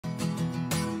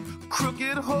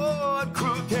crooked heart,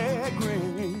 crooked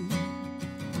grin.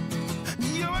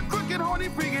 You're a crooked, horny,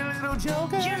 freaky little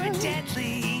joker. You're a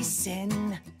deadly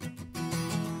sin.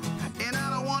 And I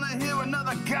don't wanna hear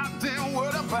another goddamn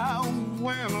word about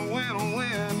when.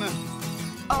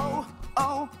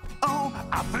 Oh,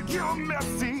 I think you're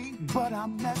messy, but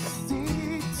I'm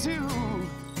messy too.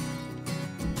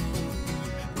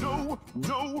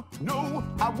 No,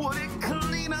 I wouldn't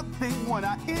clean a thing when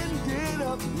I ended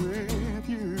up with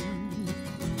you.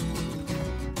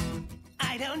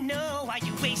 I don't know why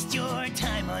you waste your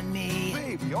time on me.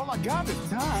 Baby, all I got is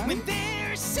time. When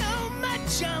there's so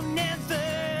much I'll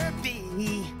never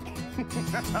be.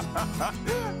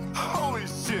 Holy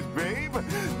shit, babe.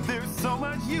 There's so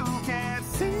much you can't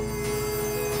see.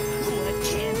 What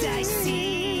can't I see?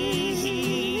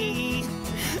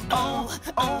 Oh,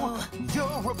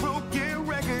 you're a broken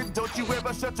record. Don't you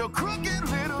ever shut your crooked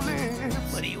little lips.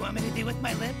 What do you want me to do with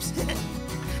my lips?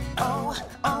 Oh,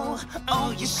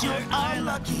 you sure are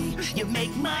lucky. You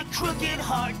make my crooked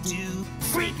heart do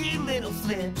freaky little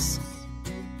flips.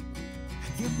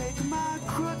 You make my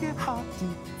crooked heart do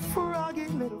froggy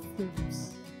little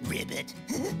flips. Ribbit.